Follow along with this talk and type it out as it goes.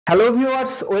Hello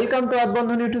viewers, welcome to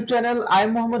Earthbondhon YouTube channel. I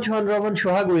am Mohammad Shohan Rahman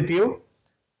Sohag with you.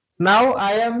 Now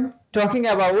I am talking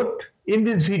about in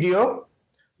this video.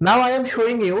 Now I am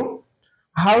showing you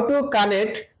how to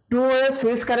connect two-way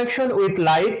switch connection with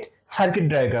light circuit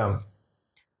diagram.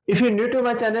 If you are new to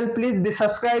my channel, please be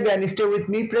subscribed and stay with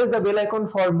me. Press the bell icon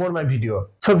for more my video.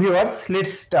 So viewers,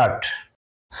 let's start.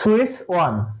 Switch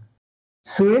 1,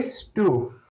 switch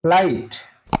 2, light.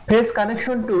 Phase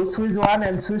connection to switch 1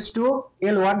 and switch 2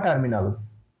 L1 terminal.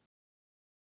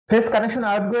 Phase connection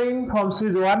outgoing from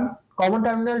switch 1 common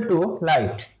terminal to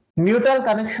light. Neutral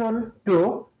connection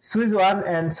to switch 1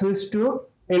 and switch 2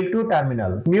 L2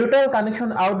 terminal. Neutral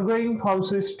connection outgoing from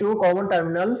switch 2 common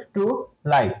terminal to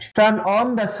light. Turn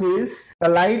on the switch, the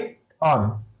light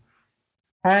on,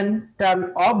 and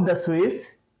turn off the switch,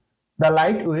 the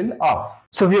light will off.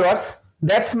 So viewers,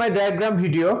 that's my diagram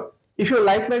video. If you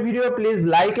like my video, please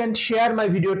like and share my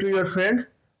video to your friends.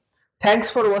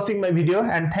 Thanks for watching my video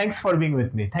and thanks for being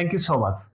with me. Thank you so much.